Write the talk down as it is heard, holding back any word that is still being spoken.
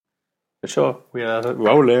For sure. We are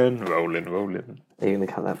rolling. Are you going to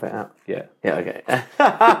cut that bit out? Yeah. Yeah, okay.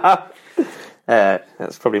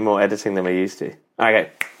 That's probably more editing than we're used to.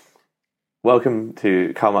 Okay. Welcome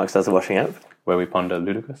to Karl Marx Does the Washing Up, where we ponder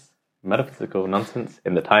ludicrous, metaphysical nonsense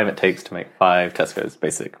in the time it takes to make 5 Tesco's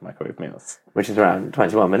basic microwave meals. which is around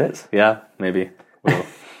 21 minutes. Yeah, maybe. We'll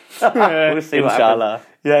see what Inshallah.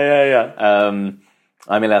 Yeah.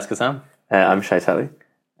 I'm Elias Kassam. I'm Shay Tully.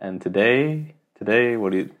 And today,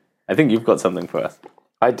 what do you... I think you've got something for us.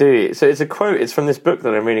 I do. So it's a quote. It's from this book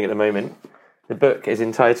that I'm reading at the moment. The book is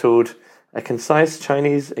entitled A Concise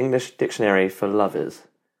Chinese-English Dictionary for Lovers.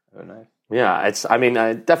 Oh, nice. Yeah, I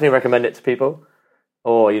definitely recommend it to people.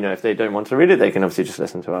 Or, if they don't want to read it, they can obviously just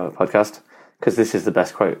listen to our podcast, because this is the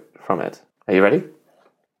best quote from it. Are you ready?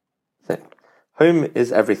 So, home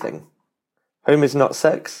is everything. Home is not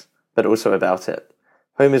sex, but also about it.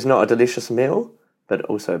 Home is not a delicious meal, but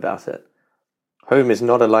also about it. Home is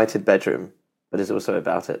not a lighted bedroom, but is also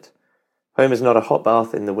about it. Home is not a hot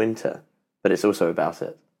bath in the winter, but it's also about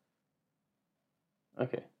it.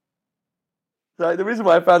 Okay. So the reason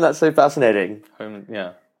why I found that so fascinating... Home,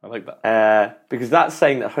 yeah, I like that. Because that's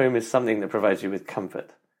saying that home is something that provides you with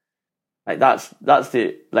comfort. That's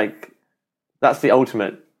the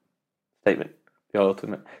ultimate statement. The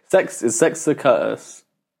ultimate. Sex a curse?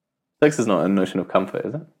 Sex is not a notion of comfort,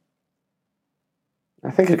 is it? I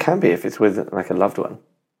think it can be if it's with a loved one.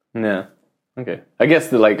 Yeah. Okay. I guess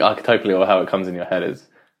the archetypally or how it comes in your head is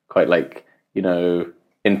quite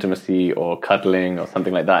intimacy or cuddling or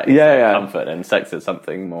something like that. Yeah. Comfort, and sex is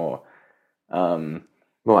something more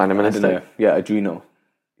more animalistic. Yeah, adrenal.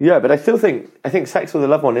 Yeah, but I think sex with a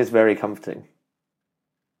loved one is very comforting.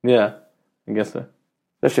 Yeah, I guess so.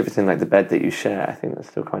 Especially if it's in the bed that you share. I think that's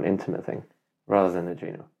still quite an intimate thing rather than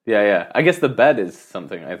adrenal. Yeah. I guess the bed is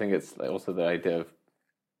something. I think it's also the idea of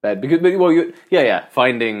bed because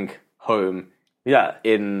finding home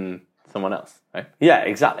in someone else, right? Yeah,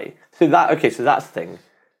 exactly. So that's the thing.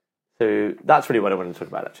 So that's really what I want to talk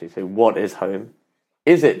about, actually. So what is home?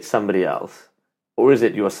 Is it somebody else? Or is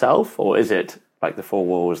it yourself? Or is it the 4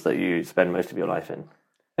 walls that you spend most of your life in?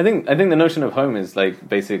 I think the notion of home is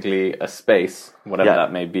basically a space, whatever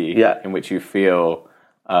that may be, in which you feel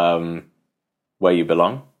where you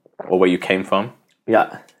belong or where you came from.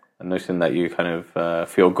 Yeah. A notion that you kind of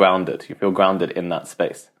feel grounded. You feel grounded in that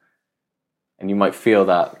space. And you might feel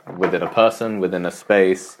that within a person, within a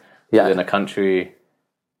space, within a country.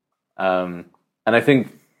 And I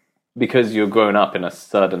think because you're grown up in a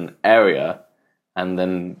certain area, and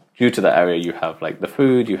then due to that area you have the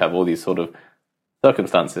food, you have all these sort of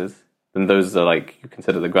circumstances, then those are you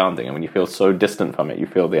consider the grounding. And when you feel so distant from it, you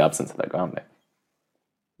feel the absence of that grounding.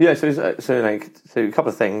 Yeah, so a couple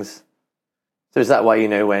of things. So is that why,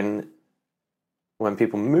 when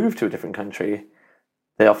people move to a different country,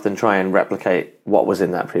 they often try and replicate what was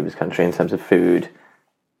in that previous country in terms of food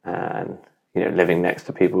and, living next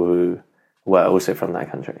to people who were also from that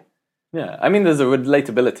country? Yeah, I mean, there's a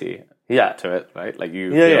relatability to it, right?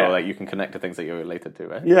 You feel like you can connect to things that you're related to,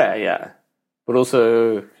 right? Yeah. But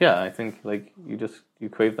also, I think you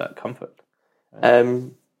crave that comfort.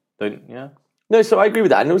 No, so I agree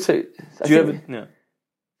with that. And also, So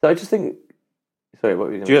I just think... Sorry, what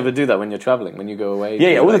were you going to Do you ever do that when you're traveling, when you go away?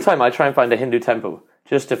 Yeah, all the time. I try and find a Hindu temple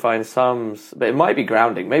just to find but it might be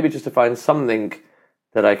grounding, maybe just to find something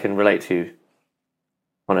that I can relate to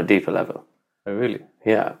on a deeper level. Oh, really?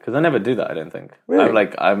 Yeah. Because I never do that, I don't think. Really?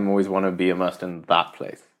 I'm always want to be immersed in that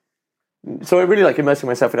place. So I really like immersing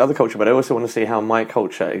myself in other culture, but I also want to see how my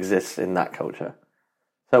culture exists in that culture.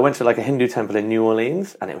 So I went to a Hindu temple in New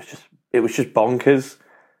Orleans, and it was just bonkers.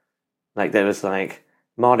 There was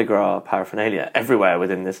Mardi Gras paraphernalia everywhere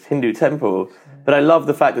within this Hindu temple. But I love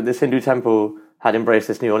the fact that this Hindu temple had embraced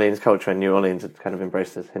this New Orleans culture, and New Orleans had kind of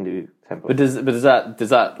embraced this Hindu temple. But does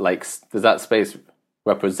that space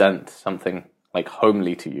represent something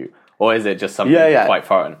homely to you, or is it just something quite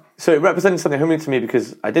foreign? So it represented something homely to me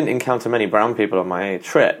because I didn't encounter many brown people on my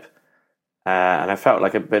trip, and I felt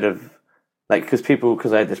a bit of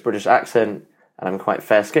because I had this British accent and I'm quite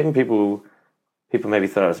fair skinned. People maybe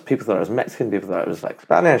thought I was Mexican. People thought I was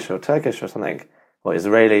Spanish or Turkish or something, or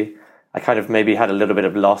Israeli. I kind of maybe had a little bit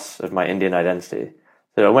of loss of my Indian identity.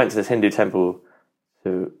 So I went to this Hindu temple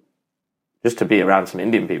just to be around some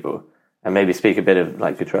Indian people and maybe speak a bit of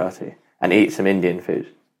Gujarati and eat some Indian food.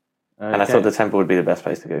 Okay. And I thought the temple would be the best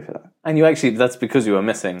place to go for that. And that's because you were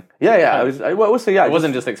missing. Yeah. It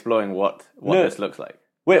wasn't just exploring what this looks like.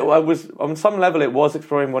 I was, on some level it was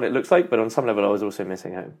exploring what it looks like, but on some level I was also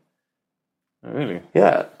missing home. Oh, really?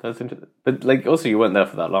 Yeah. That's interesting. But also you weren't there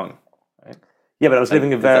for that long, right? Yeah, but I was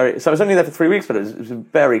living so I was only there for 3 weeks, but it was a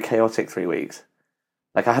very chaotic 3 weeks.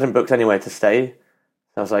 like I hadn't booked anywhere to stay.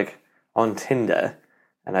 So I was like on Tinder,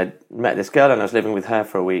 and I met this girl, and I was living with her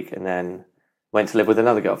for a week, and then went to live with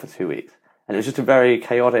another girl for 2 weeks, and it was just a very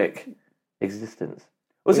chaotic existence.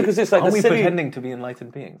 Also, because it's like Are the we city... pretending to be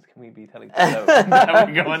enlightened beings? Can we be telling people that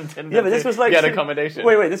we go on Tinder? Yeah, but this was like get accommodation.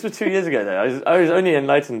 Wait, this was 2 years ago though. I was only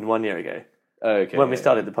enlightened 1 year ago. Oh, okay. When we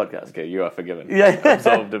started the podcast. Okay, you are forgiven. Yeah,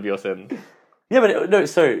 absolved of your sin. Yeah, but no.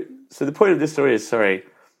 So the point of this story is,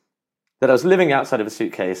 that I was living outside of a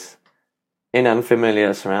suitcase in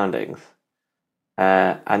unfamiliar surroundings,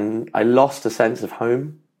 and I lost a sense of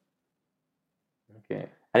home. Okay.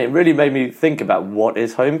 And it really made me think about what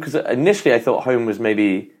is home, because initially I thought home was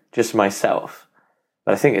maybe just myself,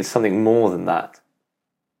 but I think it's something more than that.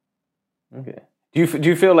 Okay. Do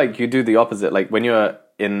you feel like you do the opposite? Like when you're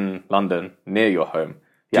in London near your home,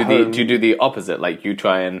 do you do the opposite? Like you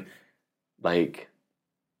try and like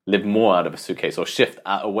live more out of a suitcase or shift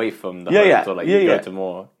away from the home, or like you go to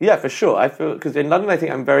more. Yeah, for sure. I feel, because in London I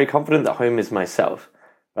think I'm very confident that home is myself.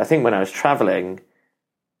 But I think when I was traveling,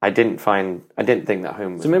 I didn't think that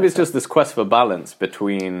home was... So maybe myself. it's just this quest for balance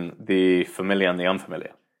between the familiar and the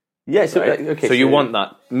unfamiliar. Yeah, so right? okay. So you want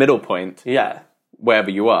that middle point wherever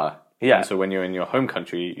you are. Yeah. And so when you're in your home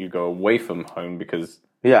country, you go away from home because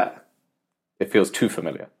it feels too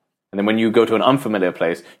familiar. And then when you go to an unfamiliar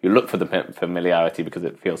place, you look for the familiarity because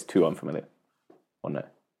it feels too unfamiliar. Or no?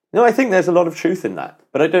 No, I think there's a lot of truth in that.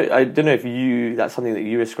 But I don't know if that's something that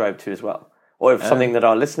you ascribe to as well. Or if something that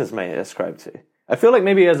our listeners may ascribe to. I feel like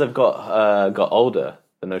maybe as I've got older,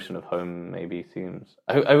 the notion of home maybe seems...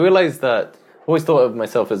 I realised that I've always thought of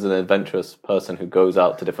myself as an adventurous person who goes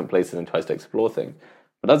out to different places and tries to explore things.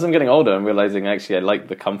 But as I'm getting older, I'm realising actually I like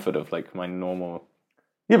the comfort of like my normal...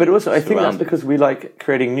 Yeah, but also I think that's because we like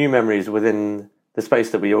creating new memories within the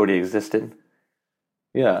space that we already exist in.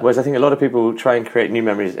 Yeah. Whereas I think a lot of people try and create new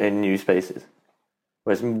memories in new spaces.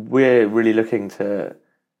 Whereas we're really looking to...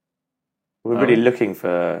 We're really looking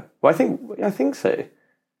for... Well, I think so.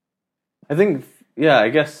 I think, I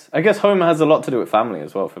guess home has a lot to do with family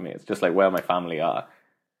as well for me. It's just like where my family are.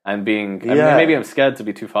 And being... I mean, maybe I'm scared to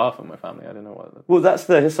be too far from my family. I don't know what... Well, that's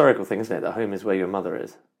the historical thing, isn't it? That home is where your mother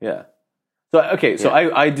is. Yeah. So, okay, so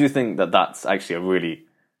I do think that that's actually a really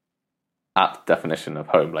apt definition of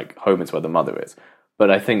home. Like, home is where the mother is. But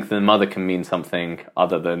I think the mother can mean something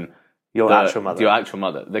other than... Your actual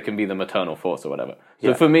mother. There can be the maternal force or whatever.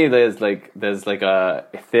 So for me, there's like a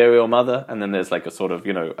ethereal mother, and then there's like a sort of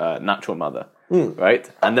natural mother,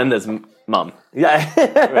 right? And then there's mum,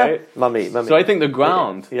 right? Mummy. So I think the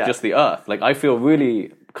ground, just the earth. Like I feel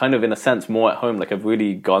really kind of in a sense more at home. Like I've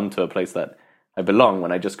really gone to a place that I belong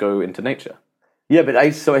when I just go into nature. Yeah,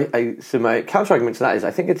 but so my counter argument to that is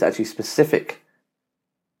I think it's actually specific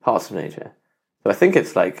parts of nature. So I think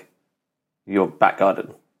it's like your back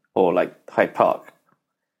garden. Or like Hyde Park.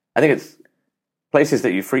 I think it's places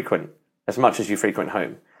that you frequent as much as you frequent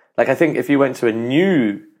home. Like I think if you went to a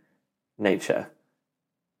new nature,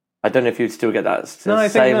 I don't know if you'd still get that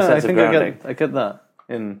same sense of grounding. I get that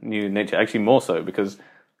in new nature. Actually more so because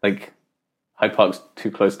like Hyde Park's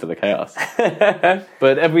too close to the chaos.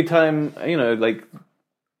 But every time, like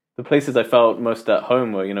the places I felt most at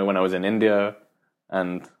home were, when I was in India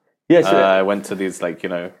and I went to these like,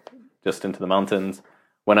 just into the mountains.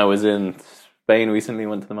 When I was in Spain recently,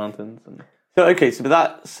 went to the mountains. So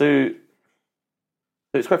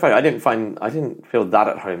it's quite funny. I didn't feel that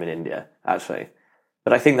at home in India actually,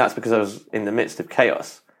 but I think that's because I was in the midst of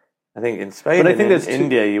chaos. I think in Spain, but I think in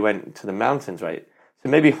India, you went to the mountains, right? So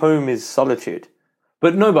maybe home is solitude.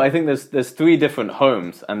 But I think there's three different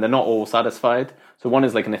homes, and they're not all satisfied. So one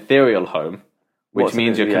is like an ethereal home, which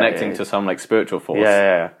means you're connecting to some like spiritual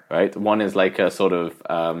force. Right. One is like a sort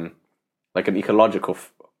of like an ecological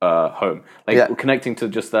home, like connecting to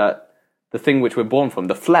just the thing which we're born from,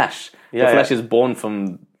 the flesh. The flesh is born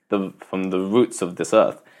from the roots of this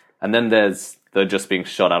earth, and then there's the just being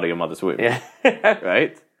shot out of your mother's womb,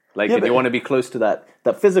 right? Like, and you want to be close to that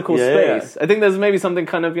physical space. I think there's maybe something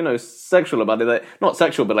kind of sexual about it. That, not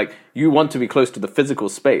sexual, but like you want to be close to the physical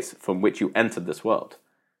space from which you entered this world.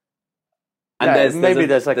 And there's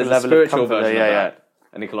like a level of spiritual version of that,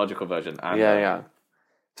 an ecological version. And,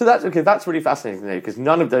 So that's really fascinating to me because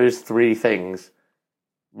none of those three things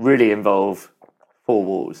really involve four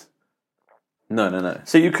walls. No.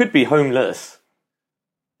 So you could be homeless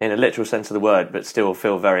in a literal sense of the word, but still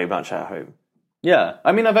feel very much at home. Yeah,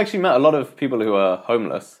 I mean, I've actually met a lot of people who are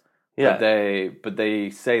homeless. Yeah, but they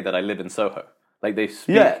say that I live in Soho. Like they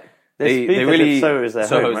speak. Yeah, they really Soho's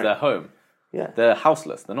their home. Yeah, they're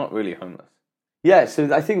houseless. They're not really homeless. Yeah,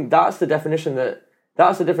 so I think that's the definition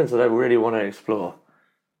that's the difference that I really want to explore.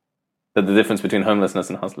 The difference between homelessness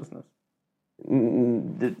and houselessness. Or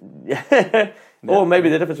maybe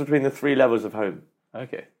the difference between the 3 levels of home.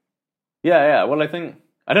 Okay. Yeah. Well, I think,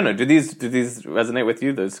 I don't know. Do these resonate with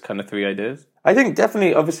you? Those kind of 3 ideas? I think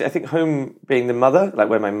definitely, obviously, I think home being the mother, like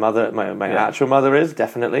where my actual mother is,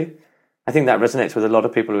 definitely. I think that resonates with a lot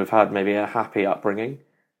of people who've had maybe a happy upbringing.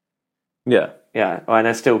 Yeah. Yeah, and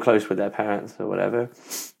are still close with their parents or whatever.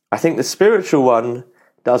 I think the spiritual one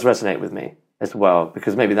does resonate with me as well,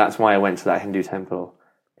 because maybe that's why I went to that Hindu temple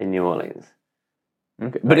in New Orleans.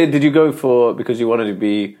 Okay. But did you go because you wanted to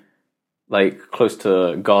be like close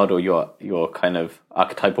to God, or your kind of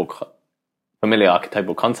familiar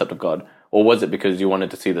archetypal concept of God, or was it because you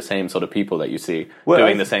wanted to see the same sort of people that you see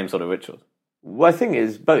doing the same sort of rituals? Well, I think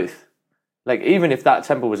it's both. Like, even if that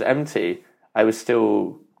temple was empty, I was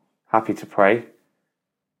still happy to pray.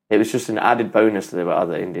 It was just an added bonus that there were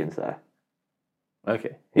other Indians there.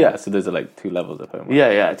 Okay. Yeah, so those are like 2 levels of home.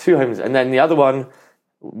 Yeah, 2 homes. And then the other one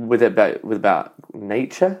with about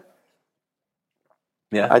nature.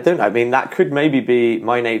 Yeah. I mean, that could maybe be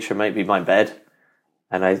my nature, maybe my bed.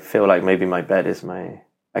 And I feel like maybe my bed is I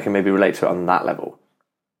can maybe relate to it on that level.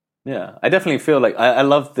 Yeah, I definitely feel like I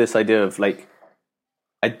love this idea of like,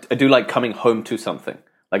 I do like coming home to something.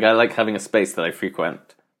 Like, I like having a space that I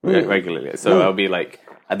frequent regularly. So I'll be like,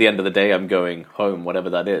 at the end of the day, I'm going home,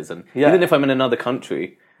 whatever that is. And even if I'm in another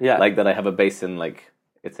country, like that I have a base in, like,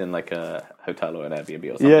 it's in like a hotel or an Airbnb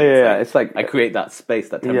or something. Yeah. It's like I create that space,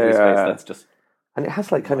 that temporary space that's just... And it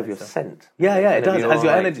has like kind of your scent. Yeah, it does. It has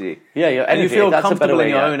your energy. Yeah, your energy. And you feel comfortable in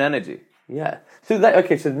your own energy. Yeah. So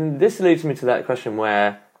this leads me to that question,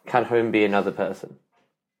 where can home be another person?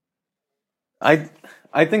 I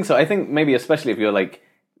think so. I think maybe especially if you're like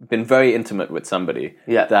been very intimate with somebody,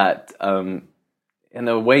 that in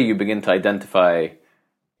a way you begin to identify,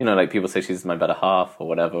 you know, like people say she's my better half or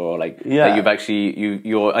whatever, or like that you've actually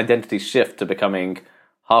your identity shift to becoming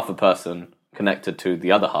half a person connected to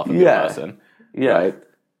the other half of your person. Yeah. Right?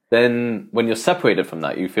 Then when you're separated from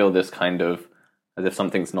that, you feel this kind of as if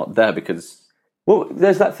something's not there because... Well,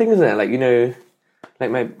 there's that thing, isn't there? Like, you know,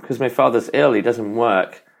 like because my father's ill, he doesn't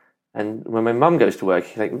work. And when my mum goes to work,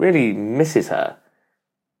 he like really misses her.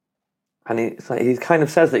 And he kind of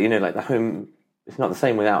says that, you know, like the home is not the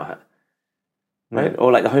same without her. Right?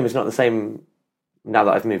 Or like the home is not the same now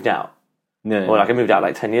that I've moved out. Or like I moved out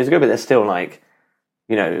like 10 years ago, but they're still like,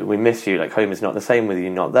 you know, we miss you. Like home is not the same with you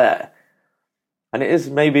not there. And it is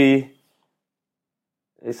maybe,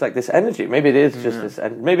 it's like this energy. Maybe it is just this,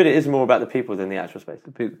 and maybe it is more about the people than the actual space.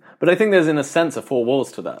 But I think there's, in a sense, a 4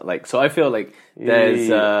 walls to that. Like, so I feel like there's,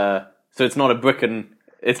 so it's not a brick and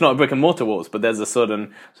mortar walls, but there's a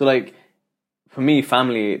certain, so like, for me,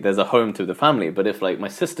 family, there's a home to the family. But if like my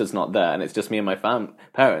sister's not there and it's just me and my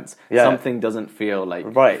parents, something doesn't feel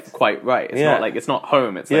like quite right. It's not like, it's not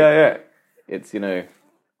home. It's like, it's, you know,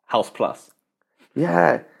 house plus.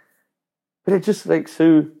 Yeah. But it just like,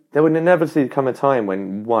 so there would inevitably come a time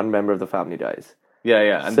when one member of the family dies.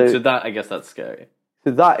 Yeah. And so that, I guess that's scary.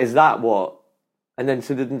 So what? And then,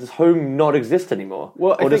 so does home not exist anymore?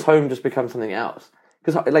 Well, or does home just become something else?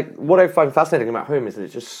 Because like, what I find fascinating about home is that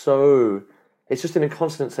it's just in a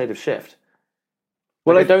constant state of shift.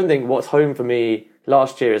 Well, I don't think what's home for me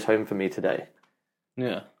last year is home for me today.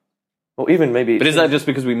 Yeah. Or even maybe... But is that just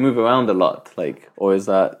because we move around a lot? Like, or is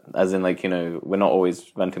that as in like, you know, we're not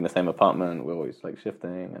always renting the same apartment, we're always like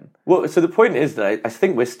shifting? And... Well, so the point is that I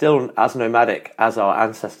think we're still as nomadic as our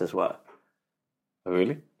ancestors were. Oh,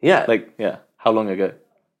 really? Yeah. Like, yeah. How long ago?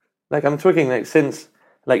 Like, I'm talking like since,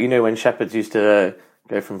 like, you know, when shepherds used to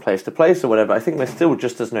go from place to place or whatever, I think we're still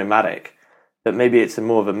just as nomadic. But maybe it's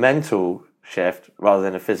more of a mental shift rather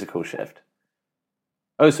than a physical shift.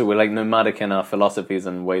 Oh, so we're like nomadic in our philosophies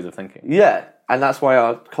and ways of thinking. Yeah, and that's why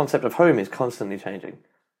our concept of home is constantly changing.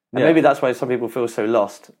 And maybe that's why some people feel so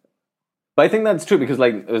lost. But I think that's true because,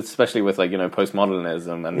 like, especially with, like, you know,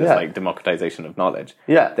 postmodernism and this, like, democratization of knowledge,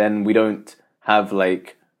 then we don't have,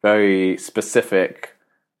 like, very specific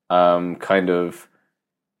kind of,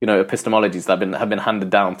 you know, epistemologies that have been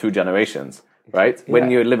handed down through generations, right? Yeah.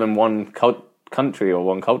 When you live in one country or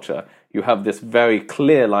one culture, you have this very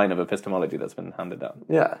clear line of epistemology that's been handed down.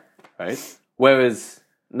 Yeah. Right? Whereas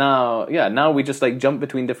now we just like jump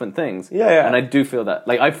between different things. Yeah. And I do feel that,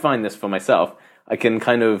 like, I find this for myself, I can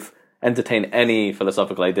kind of entertain any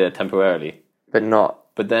philosophical idea temporarily.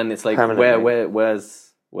 But then it's like,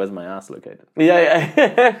 where's my ass located?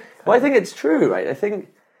 Yeah. Well, I think it's true, right? I think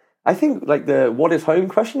like the what is home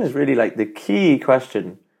question is really like the key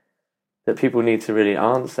question that people need to really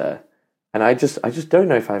answer. And I just don't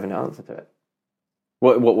know if I have an answer to it.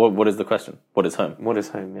 What is the question? What is home? What is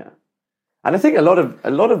home? Yeah, and I think a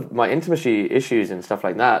lot of my intimacy issues and stuff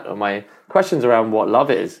like that, or my questions around what love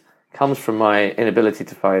is, comes from my inability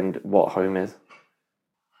to find what home is.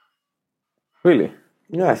 Really?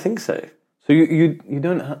 No, I think so. So you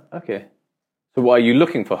don't okay. So why are you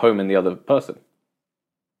looking for home in the other person?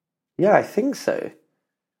 Yeah, I think so.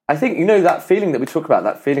 I think, that feeling that we talk about,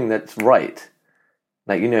 that feeling that's right.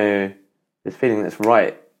 Like, this feeling that's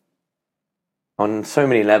right on so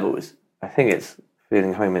many levels. I think it's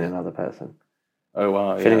feeling home in another person. Oh,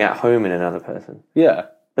 wow. Feeling at home in another person. Yeah.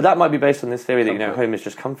 But that might be based on this theory that, home is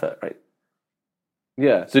just comfort, right?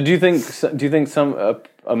 Yeah. So do you think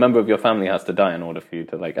a member of your family has to die in order for you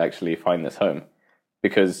to like actually find this home?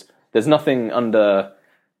 Because there's no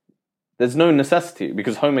necessity,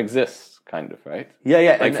 because home exists, kind of, right?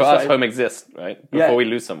 Yeah. Like for us, home exists, right? Before we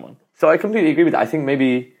lose someone. So I completely agree with that. I think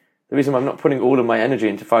maybe the reason I'm not putting all of my energy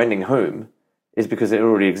into finding home is because it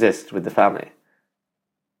already exists with the family.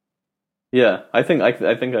 Yeah, I think I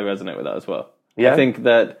resonate with that as well. Yeah? I think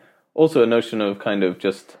that also a notion of kind of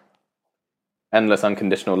just endless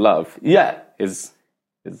unconditional love. Yeah, is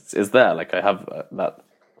there. Like I have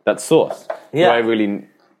that source. Yeah. Do I really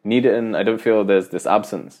need it, and I don't feel there's this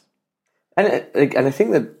absence. And I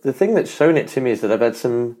think that the thing that's shown it to me is that I've had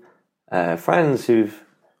some friends whose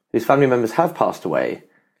family members have passed away,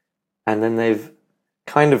 and then they've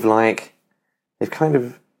kind of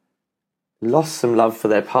lost some love for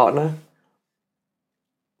their partner.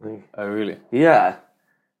 Oh, really? Yeah,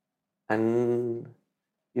 and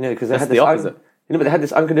because they That's had the opposite. but they had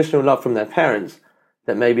this unconditional love from their parents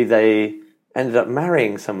that maybe they ended up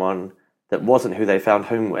marrying someone that wasn't who they found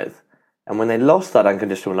home with. And when they lost that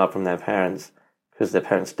unconditional love from their parents because their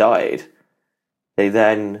parents died, they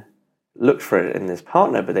then looked for it in this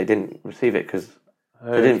partner, but they didn't receive it because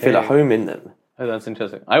they didn't feel at home in them. Oh, that's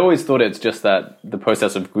interesting. I always thought it's just that the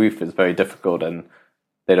process of grief is very difficult and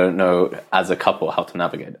they don't know as a couple how to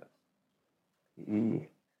navigate it.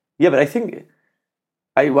 Yeah, but I think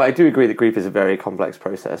I do agree that grief is a very complex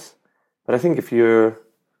process. But I think if you're...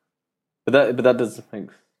 But that does make...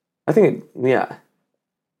 I think, yeah.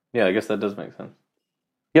 Yeah, I guess that does make sense.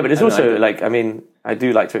 Yeah, but it's also, I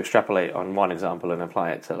do like to extrapolate on one example and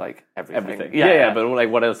apply it to, everything. Yeah, but,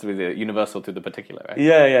 what else is it? Universal to the particular, right?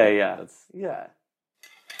 Yeah. Yeah.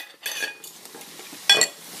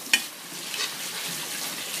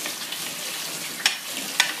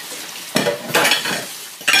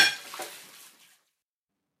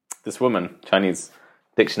 This woman, Chinese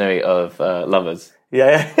dictionary of lovers.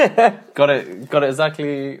 Yeah. Got it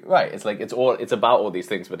exactly right. It's like it's about all these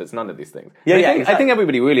things, but it's none of these things. Yeah, I think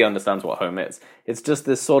everybody really understands what home is. It's just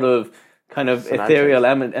this sort of kind of ethereal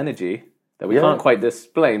energy that we can't quite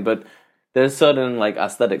explain, but there's certain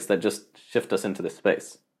aesthetics that just shift us into this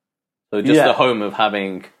space. So just the home of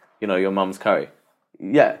having, your mum's curry.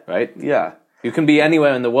 Yeah. Right? Yeah. You can be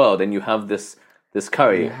anywhere in the world and you have this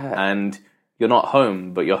curry and you're not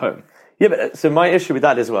home, but you're home. Yeah, but so my issue with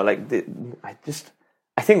that as well, I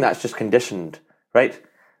think that's just conditioned, right?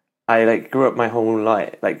 I grew up my whole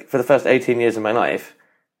life, for the first 18 years of my life,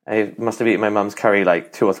 I must have eaten my mum's curry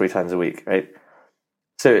 2 or 3 times a week, right?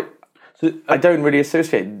 So I don't really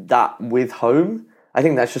associate that with home. I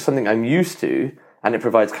think that's just something I'm used to, and it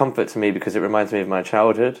provides comfort to me because it reminds me of my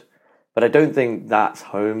childhood. But I don't think that's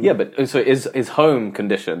home. Yeah, but so is home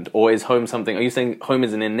conditioned, or is home something? Are you saying home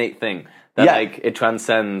is an innate thing that it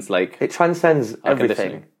transcends it transcends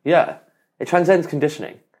everything? Yeah, it transcends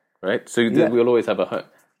conditioning. Right. So we'll always have a home.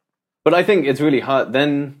 But I think it's really hard.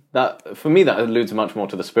 Then that for me that alludes much more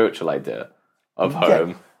to the spiritual idea of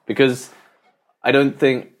home because I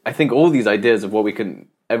think all these ideas of what we can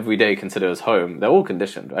every day consider as home, they're all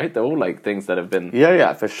conditioned, right? They're all things that have been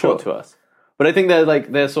for sure taught to us. But I think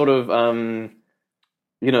they're sort of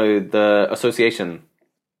the association.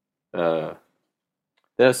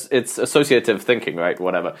 It's associative thinking, right?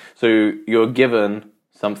 Whatever. So you're given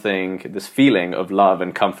something, this feeling of love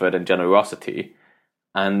and comfort and generosity,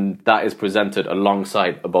 and that is presented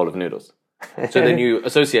alongside a bowl of noodles. So then you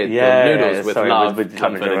associate the noodles with love,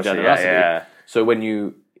 comfort, and generosity. Yeah. So when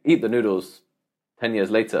you eat the noodles 10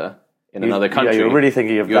 years later in another country, you're really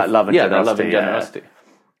thinking of that love and generosity. That love and generosity.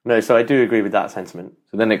 No, so I do agree with that sentiment.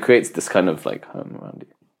 So then it creates this kind of home around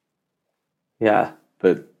you. Yeah,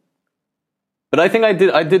 but I think I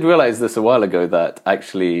did realize this a while ago that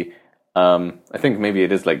actually, I think maybe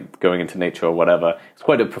it is going into nature or whatever. It's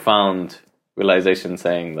quite a profound realization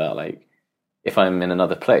saying that if I'm in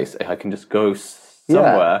another place, I can just go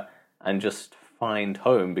somewhere and just find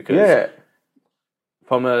home because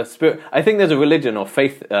from a spirit, I think there's a religion or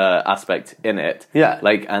faith aspect in it. Yeah,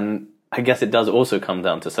 and I guess it does also come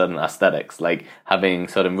down to certain aesthetics, like having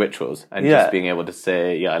certain rituals and just being able to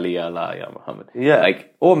say Ya Ali, Ya Allah, Ya Muhammad. Yeah,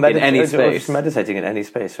 or in any space, or just meditating in any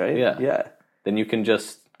space, right? Yeah. Then you can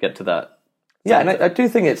just get to that. Yeah, and I do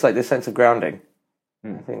think it's like this sense of grounding.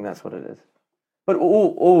 I think that's what it is. But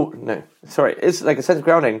it's like a sense of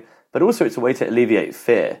grounding, but also it's a way to alleviate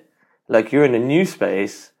fear. Like you're in a new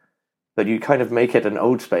space, but you kind of make it an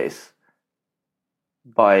old space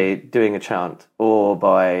by doing a chant or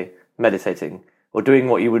by meditating or doing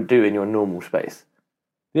what you would do in your normal space.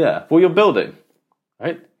 Yeah, well, you're building,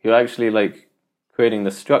 right? You're actually like creating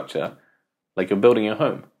the structure, like you're building your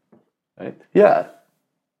home, right? Yeah.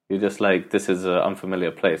 You're just like, this is an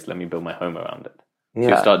unfamiliar place, let me build my home around it. So Yeah.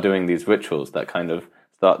 you start doing these rituals that kind of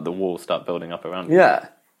the walls start building up around you. Yeah.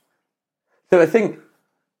 So I think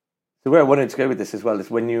where I wanted to go with this as well is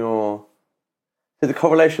when so the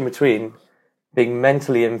correlation between being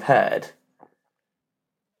mentally impaired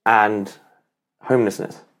and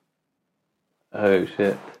homelessness. Oh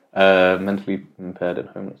shit! Mentally impaired and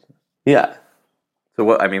homelessness. Yeah. So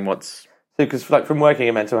what's So because like from working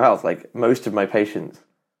in mental health, like most of my patients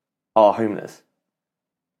are homeless.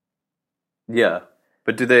 Yeah,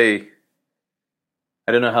 but do they?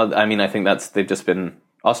 I don't know how. I mean, I think they've just been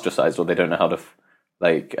ostracized, or they don't know how to.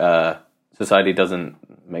 Society doesn't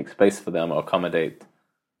make space for them or accommodate them,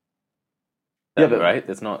 Yeah, but right?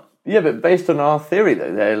 It's not. Yeah, but based on our theory,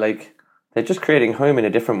 though, they're just creating home in a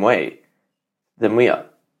different way than we are.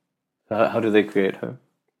 How do they create home?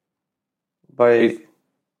 Are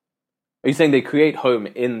you saying they create home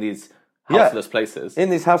in these houseless places? In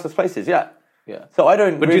these houseless places, yeah. Yeah. So I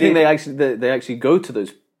don't. But do you think they actually go to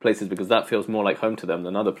those places because that feels more like home to them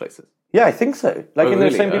than other places? Yeah, I think so. Like in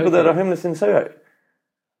the same people that are homeless in Soho.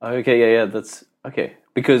 Okay, yeah, that's okay.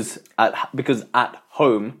 Because at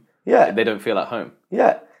home, they don't feel at home.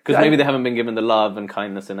 Yeah. Because maybe they haven't been given the love and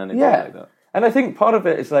kindness and anything like that. And I think part of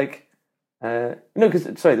it is like, the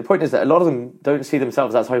point is that a lot of them don't see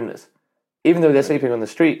themselves as homeless. Even though they're sleeping on the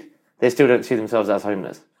street, they still don't see themselves as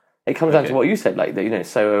homeless. It comes down to what you said, like that.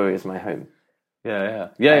 Soho is my home. Yeah.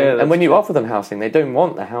 And when you offer them housing, they don't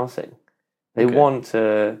want the housing. They want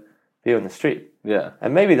to be on the street. Yeah.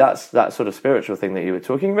 And maybe that's that sort of spiritual thing that you were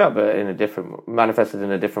talking about, but manifested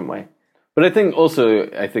in a different way. But I think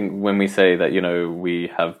when we say that, we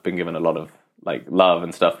have been given a lot of like love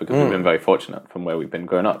and stuff because we've been very fortunate from where we've been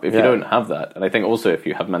growing up. If you don't have that, and I think also if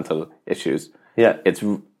you have mental issues, it's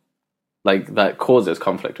like that causes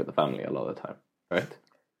conflict with the family a lot of the time, right?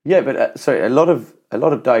 Yeah, but a lot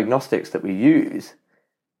of diagnostics that we use,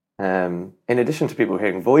 in addition to people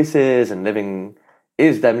hearing voices and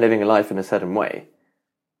is them living a life in a certain way.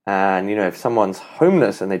 And, if someone's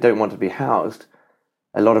homeless and they don't want to be housed,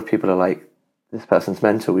 a lot of people are like, this person's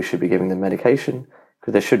mental, we should be giving them medication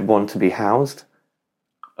because they should want to be housed.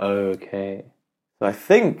 Okay. So I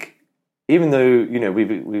think, even though,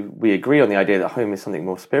 we agree on the idea that home is something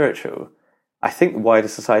more spiritual, I think wider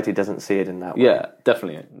society doesn't see it in that way. Yeah,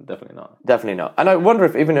 definitely not. Definitely not. And I wonder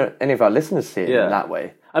if even any of our listeners see it in that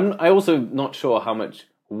way. I'm also not sure how much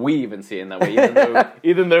we even see it in that way,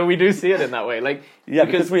 even though we do see it in that way. Like,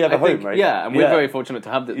 because we have a home, right? Yeah, and we're very fortunate to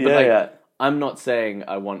have this. But I'm not saying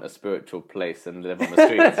I want a spiritual place and live on the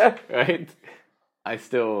streets, right? I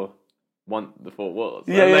still want the four walls.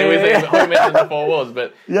 We say home isn't the four walls,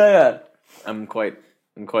 but I'm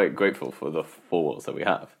quite grateful for the four walls that we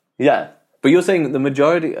have. Yeah. But you're saying the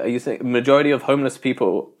majority of homeless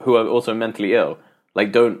people who are also mentally ill,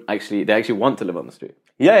 like they actually want to live on the street?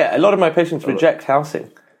 Yeah. A lot of my patients reject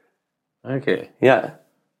housing. Okay. Yeah.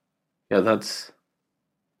 Yeah, that's...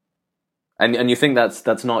 And you think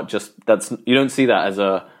that's not just... You don't see that as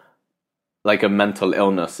a mental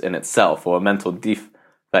illness in itself or a mental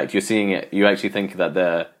defect. You're seeing it... You actually think that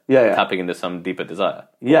they're tapping into some deeper desire.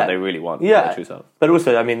 What they really want. Their true self. But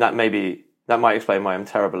also, I mean, that might explain why I'm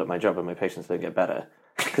terrible at my job and my patients don't get better.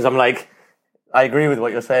 Because I'm like, I agree with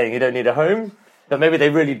what you're saying. You don't need a home, but maybe they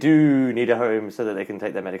really do need a home so that they can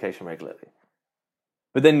take their medication regularly.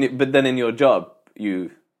 But then in your job,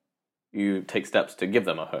 you take steps to give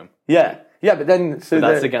them a home. Yeah, but then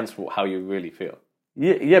that's against how you really feel.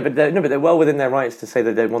 Yeah, but they're well within their rights to say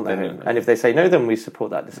that they want their home, and if they say no, then we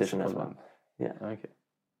support that decision as well. Yeah. Okay.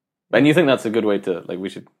 And you think that's a good way to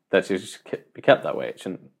that should be kept that way? It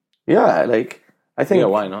shouldn't. Yeah, I think... Yeah,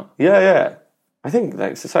 why not? Yeah. I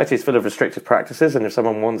think, society is full of restrictive practices, and if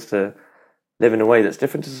someone wants to live in a way that's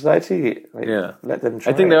different to society, let them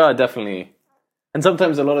try. I think there are definitely... And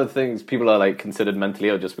sometimes a lot of things, people are, considered mentally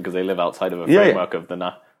ill just because they live outside of a framework of the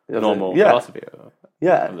normal philosophy of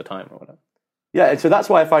the time or whatever. Yeah, and so that's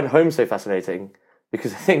why I find home so fascinating,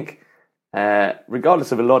 because I think,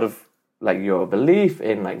 regardless of a lot of, your belief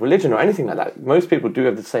in, religion or anything like that, most people do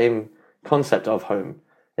have the same concept of home.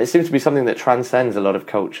 It seems to be something that transcends a lot of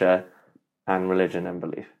culture and religion and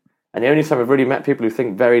belief. And the only time I've really met people who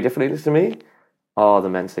think very differently to me are the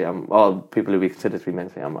mentally or people who we consider to be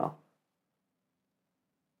mentally unwell.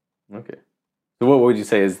 Okay. So what would you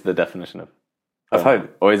say is the definition of home?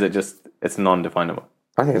 Or is it just, it's non-definable?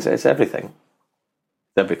 I think it's everything.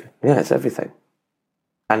 It's everything. Yeah, it's everything.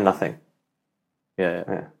 And nothing.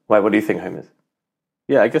 Yeah. Why, what do you think home is?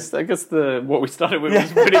 Yeah, I guess what we started with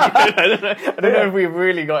was pretty good. I don't know if we've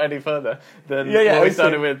really got any further than what we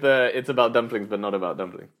started with. It's about dumplings, but not about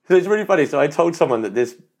dumplings. So it's really funny. So I told someone that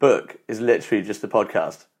this book is literally just a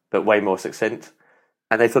podcast, but way more succinct,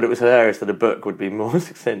 and they thought it was hilarious that a book would be more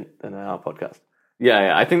succinct than our podcast.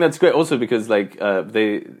 Yeah, I think that's great. Also because like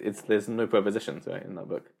there's no prepositions right in that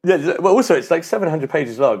book. Yeah, well, also it's like 700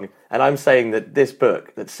 pages long, and I'm saying that this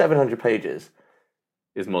book, that's 700 pages.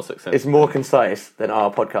 Is more succinct. It's more concise than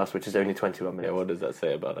our podcast, which is only 21 minutes. Yeah, what does that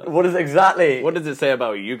say about us? What does it say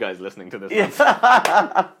about you guys listening to this?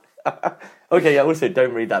 Yeah. Okay, yeah, also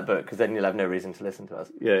don't read that book because then you'll have no reason to listen to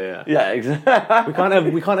us. Yeah, exactly.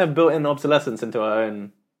 we can't have built-in obsolescence into our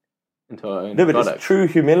own No, but product. It's true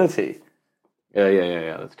humility.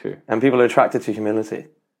 Yeah, that's true. And people are attracted to humility.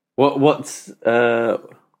 What stands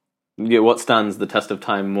the test of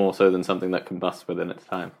time more so than something that combusts within its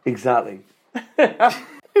time? Exactly.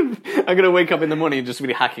 I'm going to wake up in the morning and just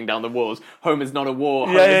really hacking down the walls. Home is not a war.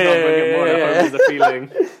 Home is not brick and mortar. Home is a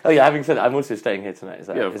feeling. Oh yeah, having said that, I'm also staying here tonight. Is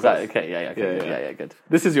that okay? Yeah, good.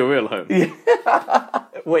 This is your real home.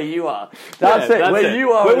 Where you are. That's it. Where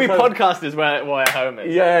you are. Where we podcast is where home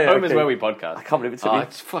is. Home is where we podcast. I can't believe it took me.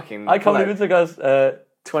 It's fucking... I can't believe it took us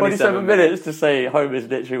 27 minutes to say home is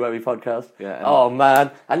literally where we podcast. Yeah. Oh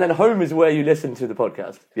man. And then home is where you listen to the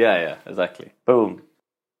podcast. Yeah, exactly. Boom.